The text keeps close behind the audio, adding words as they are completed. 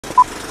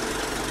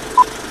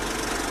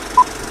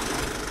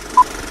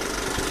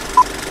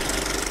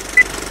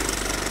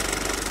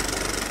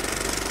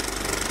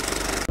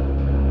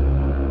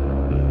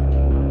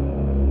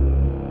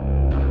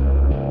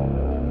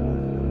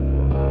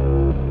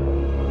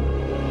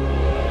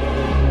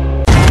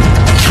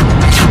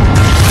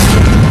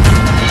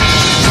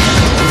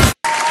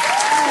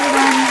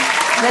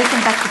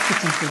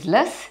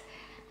Sizzlers.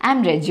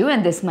 I'm Reju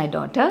and this is my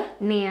daughter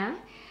Nia.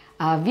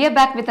 We are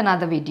back with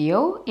another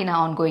video in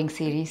our ongoing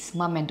series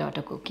Mum and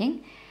Daughter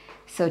Cooking.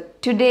 So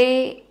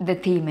today the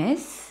theme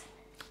is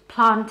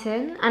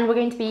plantain, and we're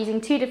going to be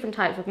using two different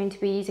types. We're going to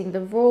be using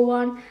the raw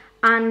one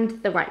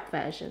and the ripe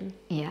version.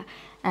 Yeah,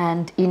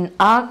 and in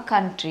our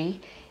country,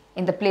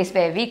 in the place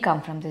where we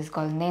come from, this is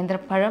called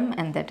Nendraparam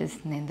and that is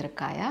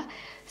Nendrakaya.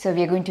 So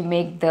we are going to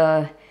make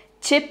the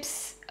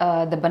chips,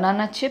 the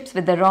banana chips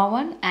with the raw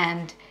one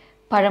and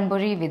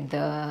paramburi with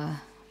the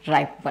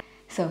ripe one.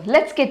 So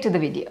let's get to the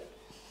video.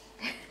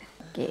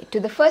 Okay, to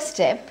the first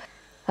step,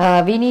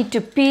 we need to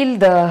peel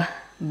the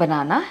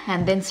banana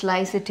and then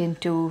slice it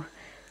into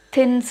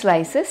thin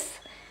slices,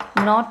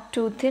 not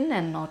too thin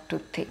and not too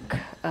thick,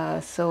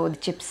 so the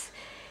chips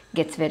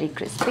gets very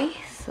crispy.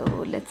 So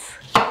let's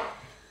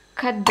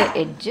cut the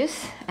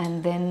edges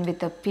and then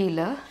with a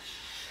peeler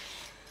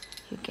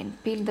you can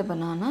peel the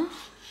banana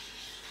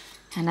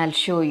and I'll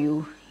show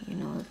you,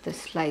 the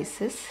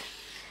slices.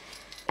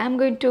 I'm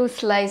going to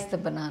slice the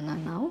banana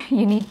now.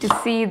 You need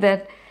to see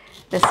that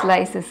the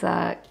slices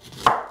are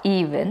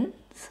even.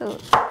 So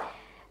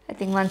I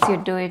think once you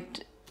do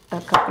it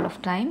a couple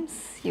of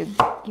times, you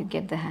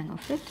get the hang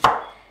of it.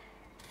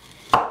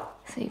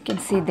 So you can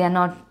see they are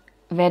not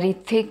very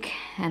thick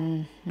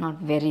and not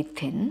very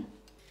thin.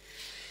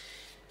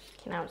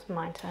 Okay, now it's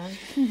my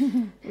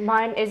turn.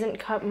 Mine is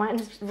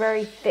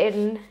very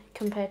thin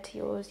compared to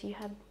yours. You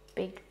had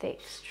big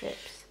thick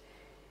strips.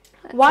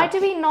 Why do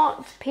we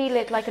not peel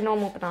it like a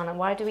normal banana?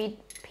 Why do we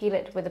peel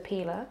it with a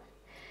peeler?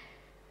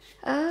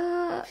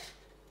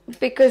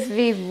 Because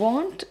we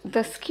want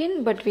the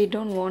skin, but we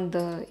don't want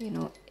the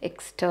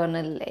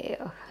external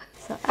layer.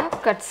 So I've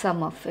cut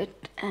some of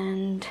it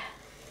and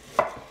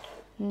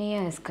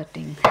Nia is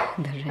cutting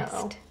the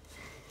rest.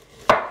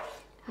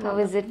 How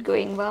is it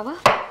going, Baba?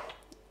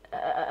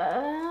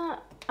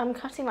 I'm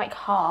cutting like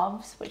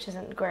halves, which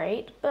isn't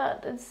great,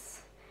 but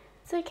it's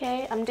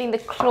okay. I'm doing the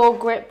claw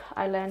grip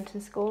I learned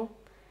in school,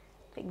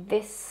 like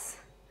this,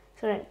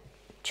 so I don't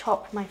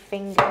chop my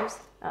fingers.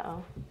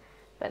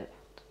 But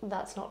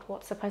that's not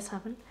what's supposed to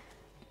happen.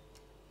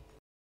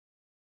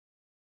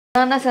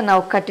 Bananas are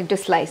now cut into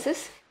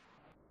slices.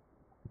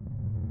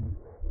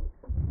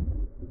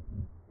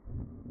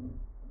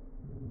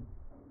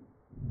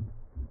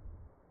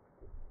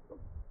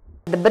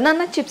 The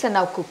banana chips are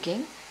now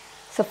cooking.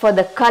 So for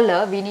the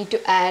color, we need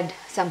to add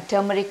some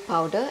turmeric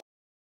powder.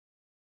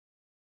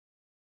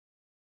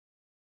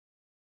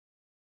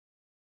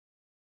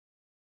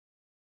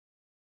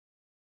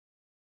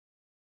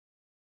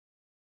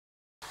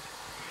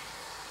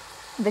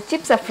 The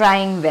chips are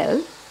frying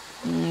well.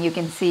 You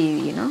can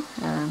see,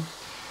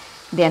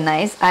 they are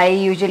nice. I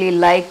usually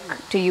like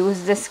to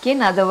use the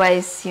skin,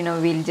 otherwise,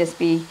 we'll just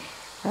be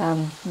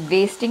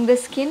wasting the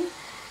skin.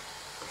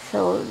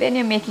 So when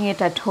you're making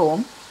it at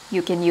home,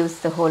 you can use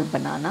the whole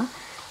banana.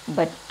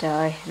 But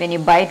when you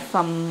buy it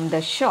from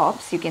the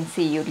shops, you can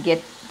see you'll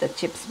get the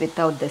chips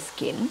without the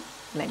skin,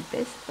 like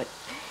this. But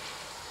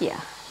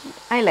yeah,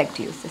 I like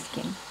to use the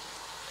skin.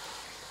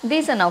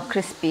 These are now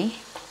crispy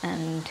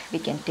and we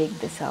can take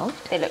this out.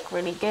 They look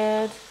really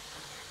good.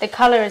 The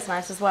color is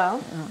nice as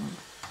well.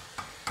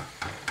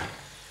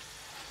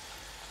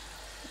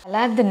 I'll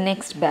add the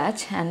next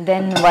batch, and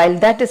then while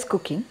that is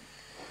cooking,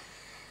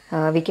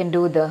 we can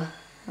do the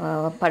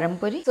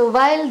paramburi. So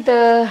while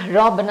the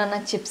raw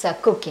banana chips are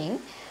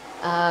cooking,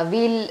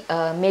 we'll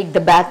make the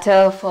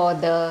batter for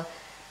the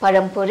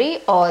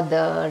paramburi or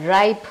the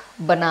ripe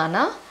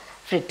banana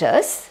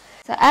fritters.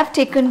 So I've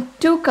taken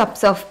 2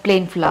 cups of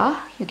plain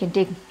flour. You can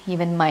take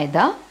even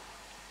maida,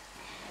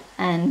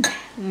 and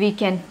we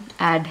can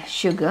add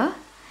sugar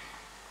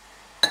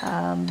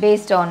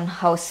based on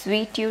how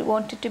sweet you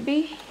want it to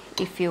be.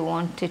 If you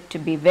want it to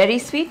be very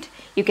sweet,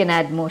 you can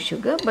add more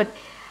sugar, but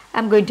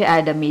I'm going to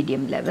add a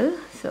medium level.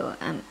 So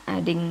I'm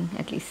adding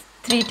at least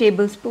 3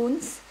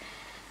 tablespoons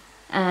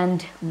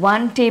and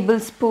 1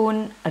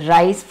 tablespoon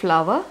rice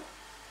flour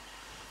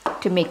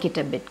to make it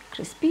a bit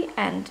crispy,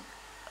 and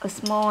a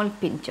small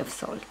pinch of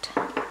salt.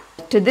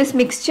 To this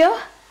mixture,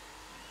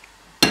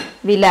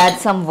 we'll add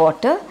some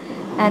water,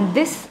 and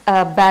this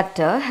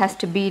batter has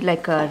to be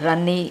like a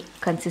runny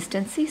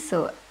consistency.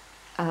 So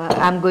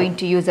I'm going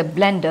to use a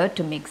blender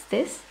to mix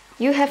this.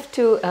 You have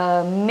to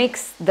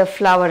mix the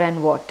flour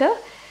and water.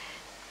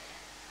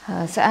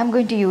 So I'm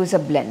going to use a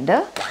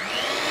blender.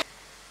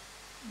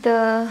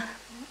 The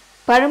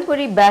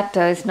paramburi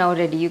batter is now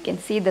ready. You can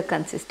see the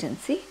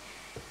consistency.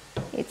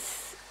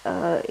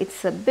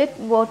 It's a bit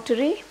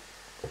watery.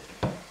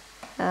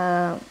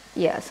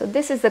 Yeah, so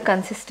this is the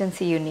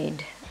consistency you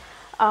need.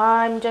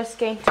 I'm just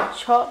going to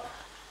chop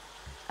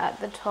at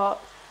the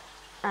top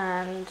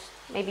and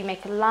maybe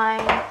make a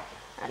line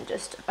and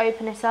just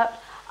open it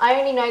up. I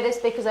only know this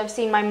because I've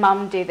seen my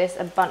mum do this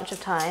a bunch of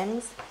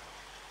times,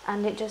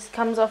 and it just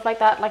comes off like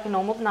that, like a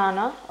normal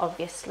banana,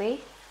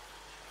 obviously.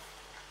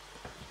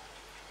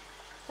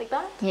 Like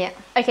that? Yeah.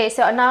 Okay,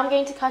 so now I'm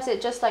going to cut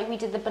it just like we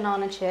did the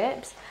banana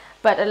chips,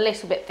 but a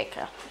little bit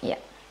thicker. Yeah.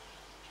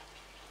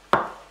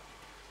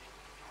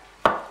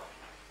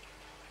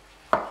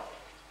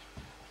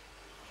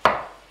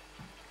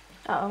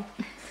 Uh-oh.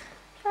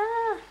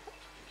 Ah.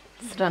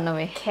 It's run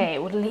away. Okay,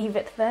 we'll leave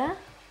it there.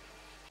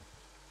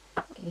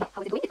 Okay.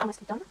 How is it going?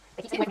 Almost done.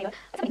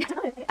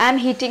 I'm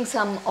heating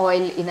some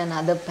oil in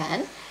another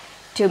pan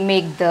to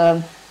make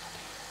the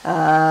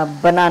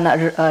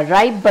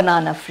ripe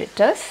banana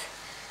fritters,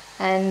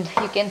 and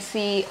you can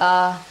see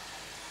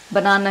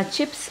banana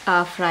chips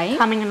are frying.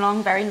 Coming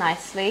along very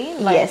nicely,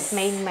 like Yes.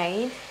 it's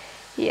made.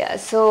 Yeah,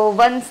 so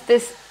once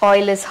this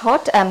oil is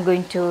hot, I'm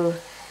going to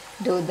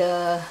do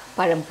the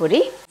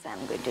parampuri. So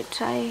I'm going to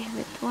try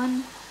with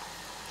one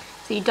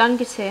So you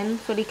dunk it in,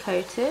 fully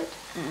coated.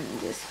 and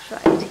just fry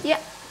it. Yeah,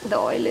 the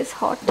oil is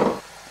hot.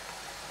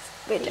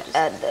 We'll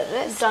add the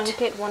rest.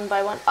 Dunk it one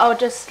by one. Oh,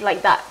 just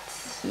like that.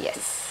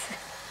 Yes.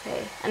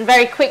 Okay. And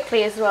very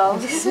quickly as well.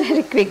 Just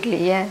very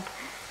quickly, yeah.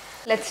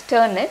 Let's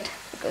turn it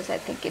because I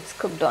think it's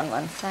cooked on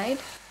one side.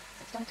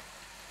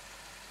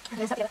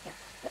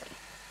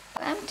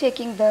 I'm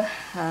taking the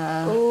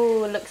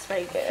Ooh, looks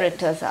very good.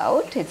 fritters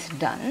out. It's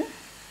done.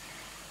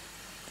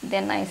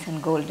 They're nice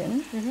and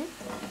golden.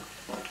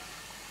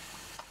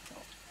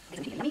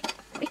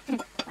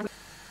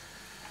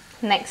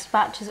 Next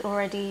batch is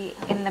already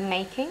in the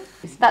making.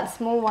 That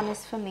small one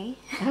is for me.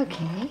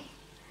 Okay.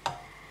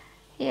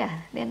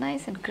 Yeah, they're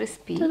nice and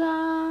crispy.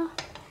 Ta-da!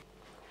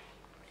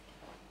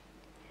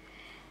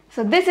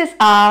 So this is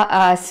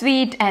our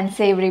sweet and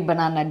savory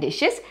banana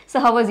dishes. So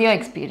how was your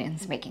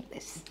experience making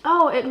this?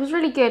 Oh, it was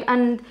really good,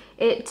 and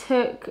it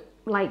took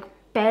like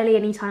barely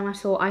any time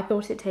at all. I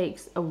thought it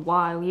takes a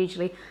while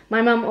usually.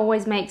 My mum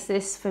always makes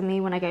this for me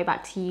when I go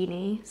back to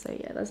uni, so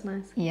yeah, that's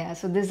nice. Yeah,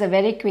 so this is a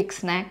very quick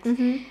snack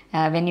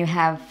when you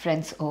have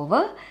friends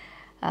over.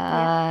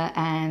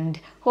 And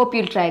hope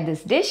you'll try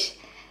this dish.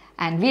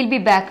 And we'll be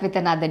back with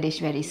another dish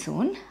very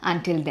soon.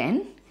 Until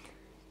then,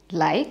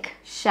 like,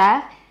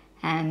 Share,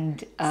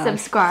 and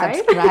subscribe.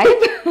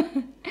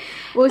 subscribe.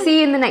 We'll see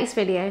you in the next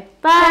video.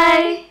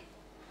 Bye.